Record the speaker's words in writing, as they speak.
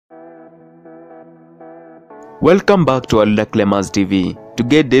Welcome back to Aludah Klemarz TV. To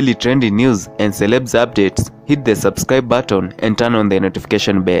get daily trending news and celebs updates, hit the subscribe button and turn on the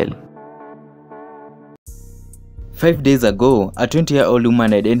notification bell. 5 days ago, a 20-year-old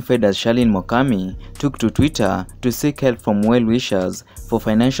woman identified as Shirleen Mukami took to Twitter to seek help from well-wishers for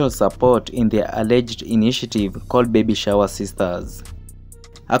financial support in their alleged initiative called Baby Shower Sisters.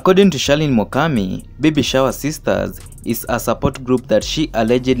 According to Shirleen Mukami, Baby Shower Sisters is a support group that she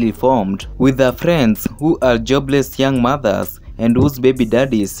allegedly formed with her friends who are jobless young mothers and whose baby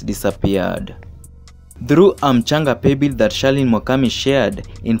daddies disappeared. Through a mchanga pay bill that Shirleen Mukami shared,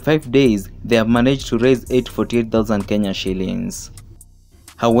 in 5 days they have managed to raise 848,000 Kenya shillings.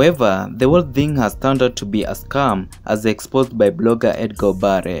 However, the whole thing has turned out to be a scam as exposed by blogger Edgar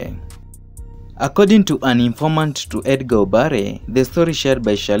Obare. According to an informant to Edgar Obare, the story shared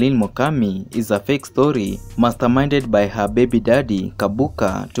by Shirleen Mukami is a fake story masterminded by her baby daddy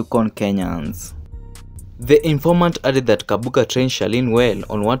Cabugah to con Kenyans. The informant added that Cabugah trained Shirleen well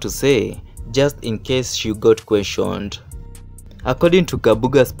on what to say, just in case she got questioned. According to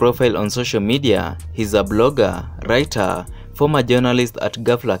Cabugah's profile on social media, he's a blogger, writer, former journalist at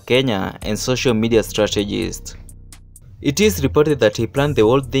Ghafla Kenya, and social media strategist. It is reported that he planned the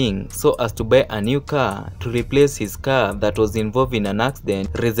whole thing so as to buy a new car to replace his car that was involved in an accident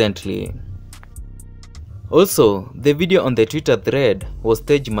recently. Also, the video on the Twitter thread was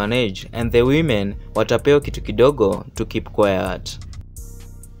stage managed and the women watapewa kitu kidogo to keep quiet.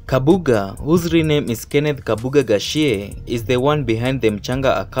 Cabugah, whose real name is Kenneth Cabugah Gashie, is the one behind the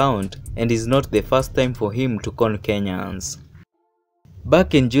mchanga account and is not the first time for him to con Kenyans.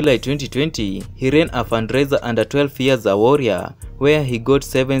 Back in July 2020, he ran a fundraiser under 12 years a warrior where he got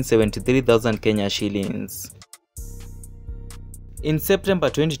 773,000 Kenya shillings. In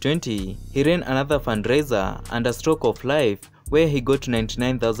September 2020, he ran another fundraiser under Stroke of Life where he got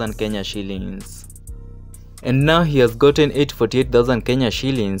 99,000 Kenya shillings. And now he has gotten 848,000 Kenya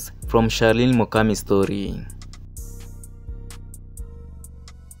shillings from Shirleen Mukami's story.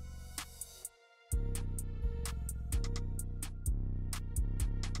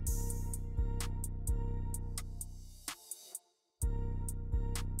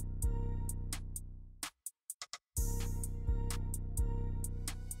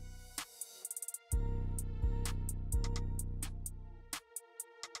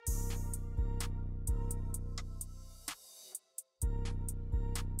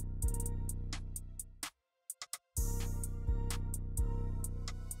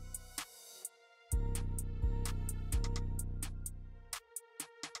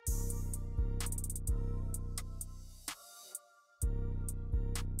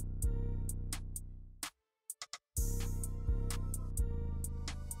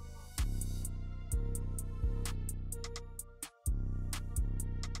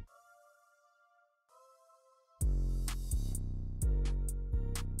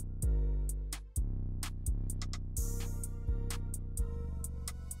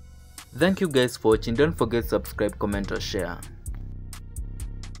 Thank you guys for watching. Don't forget to subscribe, comment or share.